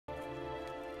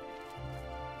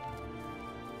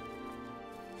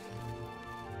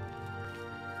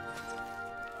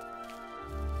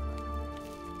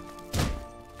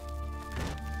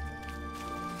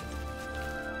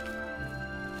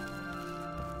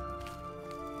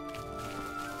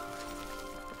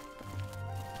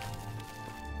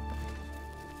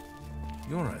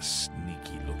You're a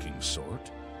sneaky-looking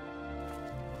sort.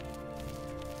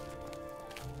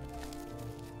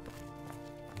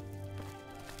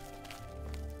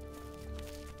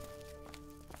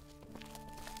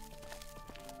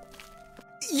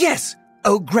 Yes!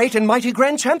 Oh, great and mighty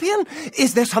Grand Champion!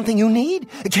 Is there something you need?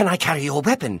 Can I carry your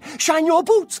weapon? Shine your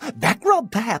boots? Back rub,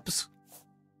 perhaps?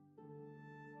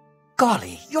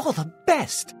 Golly, you're the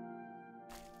best!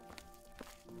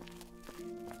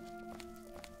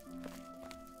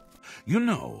 You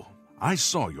know, I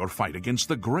saw your fight against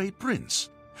the Grey Prince.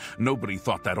 Nobody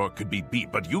thought that orc could be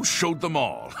beat, but you showed them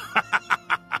all.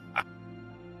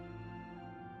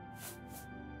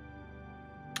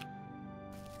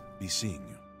 Be seeing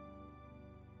you.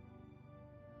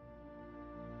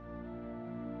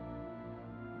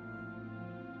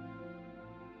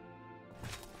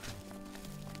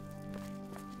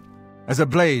 As a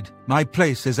blade, my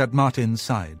place is at Martin's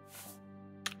side.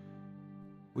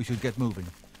 We should get moving.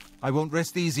 I won't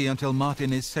rest easy until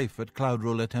Martin is safe at Cloud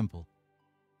Ruler Temple.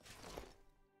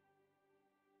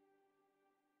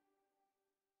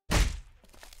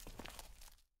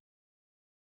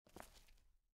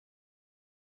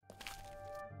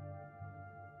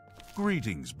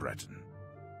 Greetings, Breton.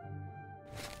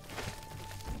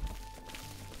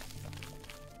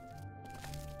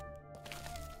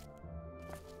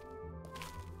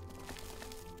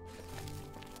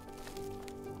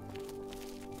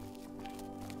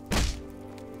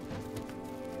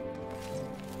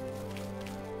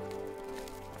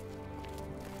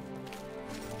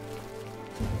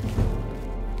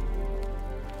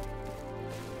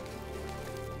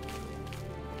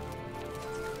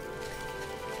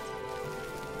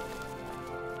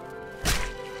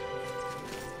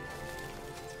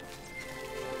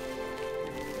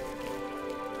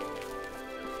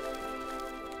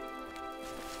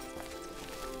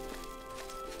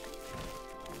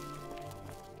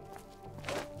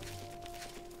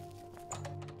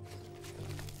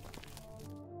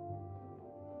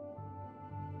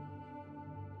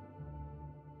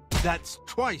 That's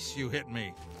twice you hit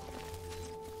me.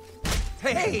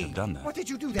 Hey! Done that. What did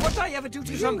you do there? What did I ever do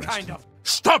to you? Some kind of...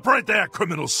 Stop right there,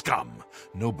 criminal scum!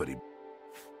 Nobody...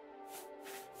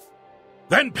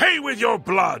 Then pay with your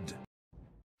blood!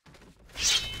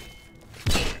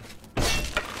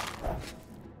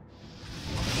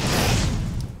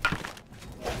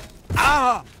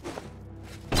 Ah!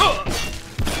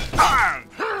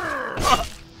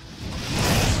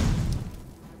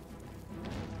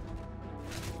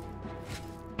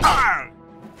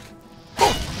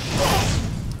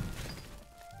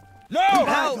 No!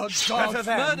 Now the gods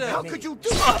murder! How could you do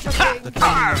such a thing? The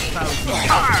training of thousands.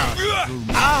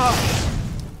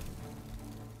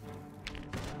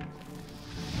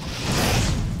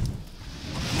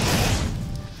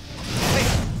 Wait,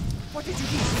 what did you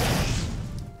do?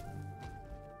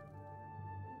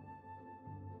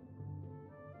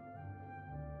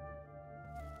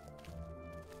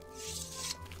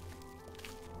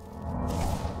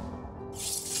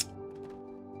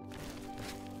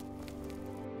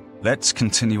 Let's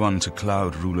continue on to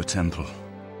Cloud Ruler Temple.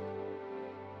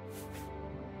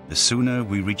 The sooner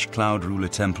we reach Cloud Ruler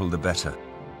Temple, the better.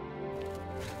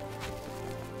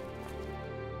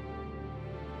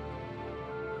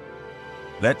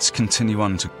 Let's continue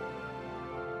on to...